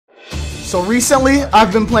So recently,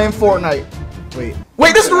 I've been playing Fortnite.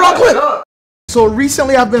 Wait, this is the wrong clip! So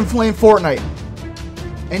recently, I've been playing Fortnite.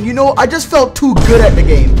 And you know, I just felt too good at the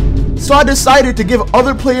game. So I decided to give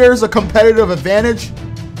other players a competitive advantage.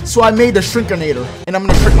 So I made the Shrinkinator, and I'm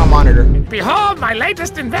gonna shrink my monitor. Behold my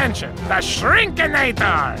latest invention, the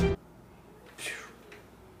Shrinkinator!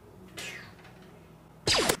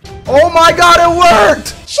 Oh my god, it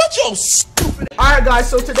worked! Shut your stupid. Alright guys,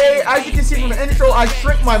 so today, as you can see from the intro, I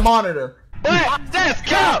shrink my monitor. Let's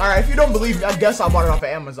go! Alright, if you don't believe me, I guess I bought it off of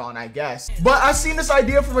Amazon, I guess. But I seen this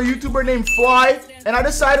idea from a YouTuber named Fly, and I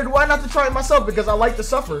decided why not to try it myself because I like to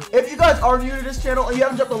suffer. If you guys are new to this channel and you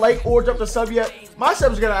haven't dropped a like or dropped a sub yet, my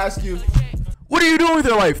sub's gonna ask you, what are you doing with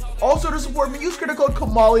your life? Also to support me, use credit code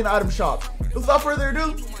Kamahley in the item shop. Without further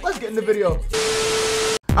ado, let's get in the video.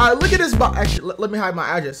 Alright, look at this box. Actually, let me hide my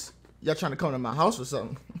address. Y'all trying to come to my house or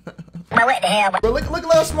something? What the hell? Bro, look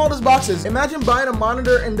at how small this box is. Imagine buying a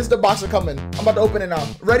monitor and this is the box are coming. I'm about to open it now.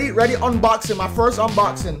 Ready, unboxing. My first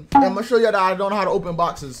unboxing. And I'm gonna show you that I don't know how to open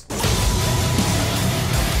boxes.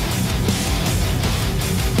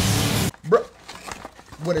 Bro,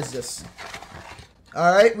 what is this?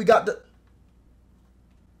 Alright, we got the...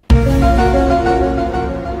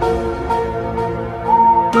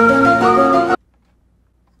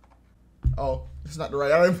 Oh, it's not the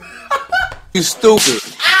right item. You stupid.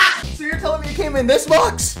 So you're telling me it came in this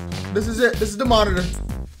box? This is it. This is the monitor.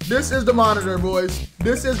 This is the monitor, boys.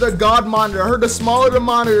 This is the God monitor. I heard the smaller the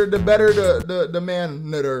monitor, the better the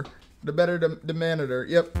monitor. The better the monitor.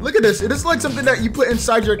 Yep. Look at this. It is like something that you put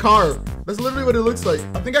inside your car. That's literally what it looks like.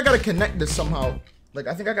 I think I gotta connect this somehow. Like,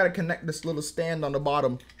 I think I gotta connect this little stand on the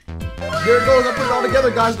bottom. There it goes. I put it all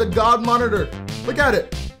together, guys. The God monitor. Look at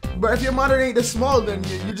it. But if your monitor ain't this small, then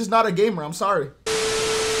you're just not a gamer. I'm sorry.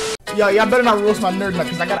 Yo, y'all better not roast my nerd nut,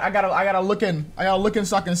 cause I gotta look in. I gotta look in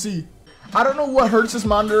so I can see. I don't know what hertz this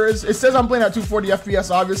monitor is. It says I'm playing at 240 FPS,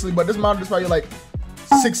 obviously, but this monitor is probably like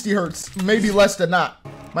 60 hertz, maybe less than that.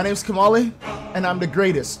 My name's Kamahley, and I'm the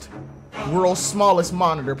greatest, world's smallest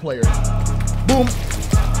monitor player. Boom.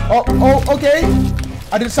 Oh, okay.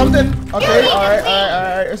 I did something. Okay, all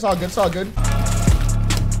right. It's all good. It's all good.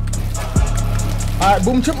 All right,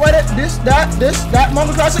 boom, chip right it. This, that,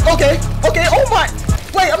 monitor classic. Okay. Oh my.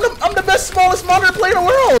 Wait, I'm the best, smallest monitor player in the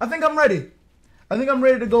world. I think I'm ready. I think I'm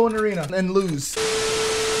ready to go in the arena and lose.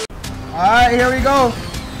 All right, here we go.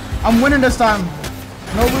 I'm winning this time.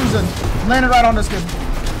 No losing. Landed right on this kid.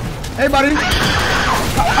 Hey, buddy.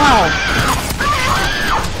 Ow.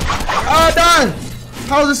 Oh, done.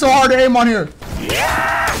 How is it so hard to aim on here?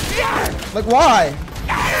 Like, why?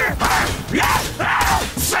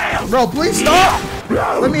 Bro, please stop.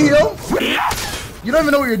 Let me heal. You don't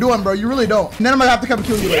even know what you're doing, bro. You really don't. And then I'm gonna have to come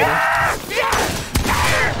kill you later.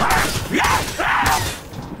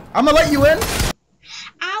 I'm gonna let you in.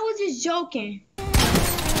 I was just joking. I'm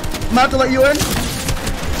gonna have to let you in.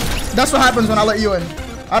 That's what happens when I let you in.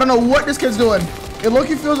 I don't know what this kid's doing. It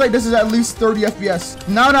low-key feels like this is at least 30 FPS.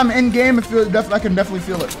 Now that I'm in game, it feels I can definitely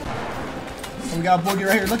feel it. Oh, we got a bogey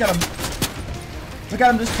right here. Look at him. Look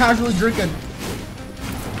at him just casually drinking.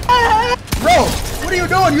 Bro, what are you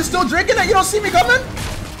doing? You still drinking it? You don't see me coming?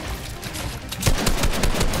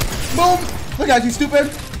 Boom. Look at you, stupid.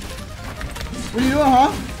 What are you doing, huh?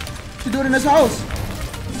 What you doing in this house?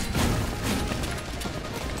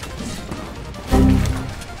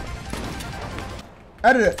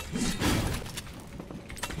 Edit it.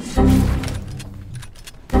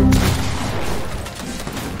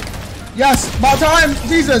 Yes, about time.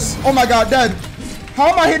 Jesus. Oh my god, dead. How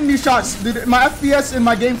am I hitting these shots? Dude, my FPS in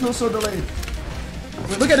my game feels so delayed.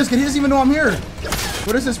 Wait, look at this kid. He doesn't even know I'm here.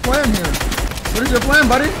 What is his plan here? What is your plan,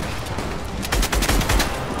 buddy?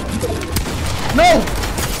 No!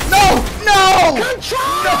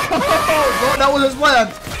 Bro, that was his plan.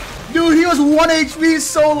 Dude, he was 1 HP. He's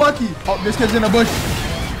so lucky. Oh, this kid's in a bush.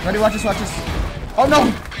 Ready? Watch this. Oh, no.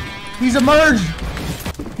 He's emerged.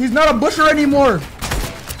 He's not a busher anymore.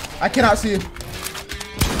 I cannot see it.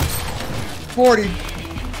 40.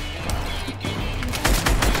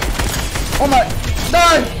 Oh my.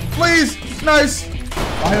 Die! Please! Nice!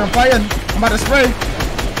 I hear him fighting. I'm about to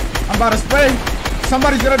spray.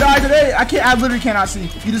 Somebody's gonna die today. I literally cannot see.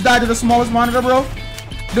 You just died to the smallest monitor, bro.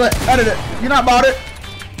 Do it. Edit it. You're not about it.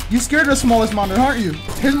 You scared of the smallest monitor, aren't you?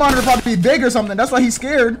 His monitor probably be big or something. That's why he's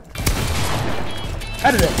scared.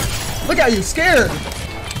 Edit it. Look at you. Scared.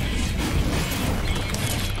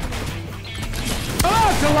 Oh,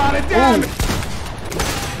 it's a lot of damage.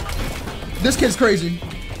 This kid's crazy.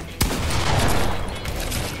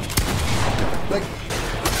 Like,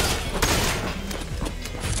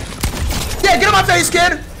 yeah, get on my face,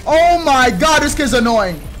 kid. Oh my god, this kid's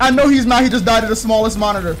annoying. I know he's not. He just died to the smallest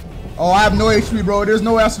monitor. Oh, I have no HP, bro. There's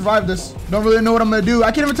no way I survive this. Don't really know what I'm gonna do.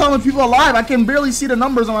 I can't even tell when people are alive. I can barely see the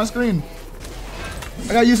numbers on my screen.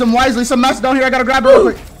 I gotta use them wisely. Some mess down here. I gotta grab it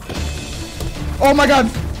real quick. Oh my god.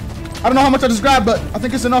 I don't know how much I just grabbed, but I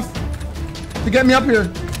think it's enough to get me up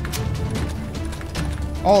here.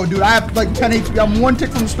 Oh, dude, I have like 10 HP. I'm one tick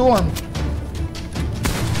from the storm.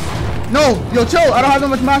 No, yo, chill. I don't have that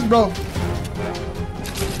much mass, bro.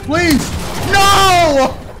 Please.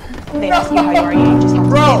 No! They ask you how you are, you just have to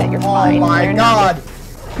Bro, say that you're fine. oh my They're god.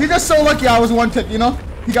 not- He's just so lucky I was one tick, you know?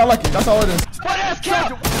 He got lucky. That's all it is. Jump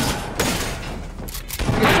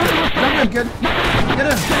in, kid. Get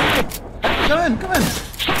in. Come in, come in.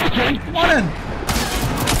 Come on in.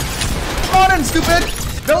 Come on in, stupid.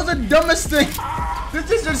 That was the dumbest thing. This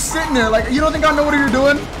is just sitting there. Like, you don't think I know what you're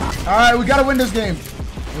doing? Alright, we gotta win this game.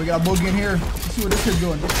 We got a boogie in here. Let's see what this kid's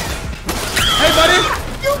doing. Hey, buddy.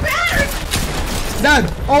 You better.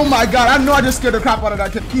 Dad. Oh my god. I know I just scared the crap out of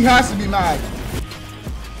that kid. He has to be mad.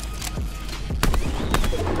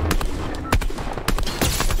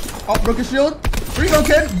 Oh, broke his shield. Where you go,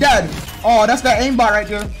 kid? Dead. Oh, that's that aimbot right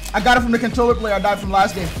there. I got it from the controller player I died from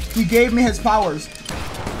last game. He gave me his powers.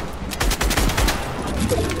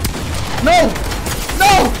 No!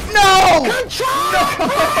 No! No! Control!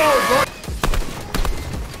 No!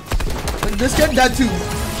 This kid dead too.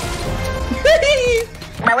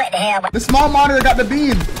 What the hell? The small monitor got the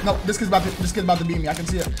beam. No, this kid's about to beam me. I can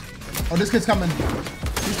see it. Oh, this kid's coming.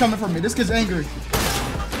 He's coming for me. This kid's angry.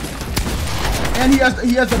 And he has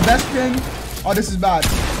the best thing. Oh, this is bad.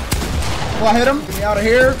 Oh, I hit him. Get me out of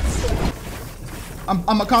here.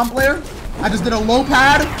 I'm a comp player. I just did a low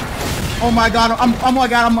pad. Oh my god.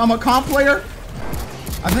 I'm a comp player.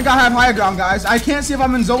 I think I have higher ground, guys. I can't see if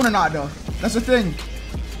I'm in zone or not, though. That's the thing.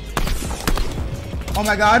 Oh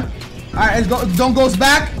my god. Alright, don't goes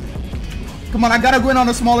back. Come on, I gotta go in on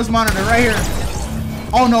the smallest monitor right here.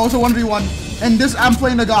 Oh no, it's a 1v1. And this, I'm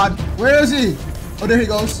playing the god. Where is he? Oh, there he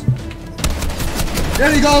goes.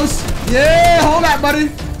 There he goes. Yeah, hold that,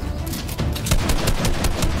 buddy.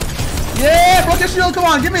 Yeah, broke your shield. Come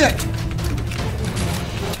on, give me it.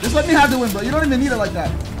 Just let me have the win, bro. You don't even need it like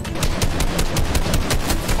that.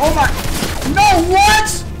 Oh my. No,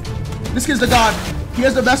 what? This kid's the god. He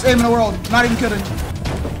has the best aim in the world. Not even kidding.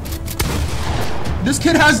 This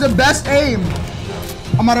kid has the best aim.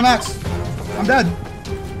 I'm out of max. I'm dead.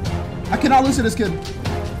 I cannot lose to this kid.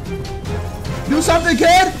 Do something,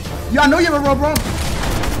 kid. Yeah, I know you're a real bro.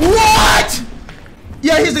 What?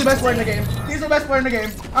 Yeah, he's the best player in the game. He's the best player in the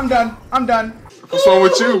game. I'm done. I'm done. What's wrong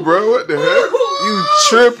with you, bro? What the heck? You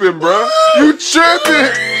tripping, bro? You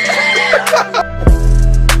tripping?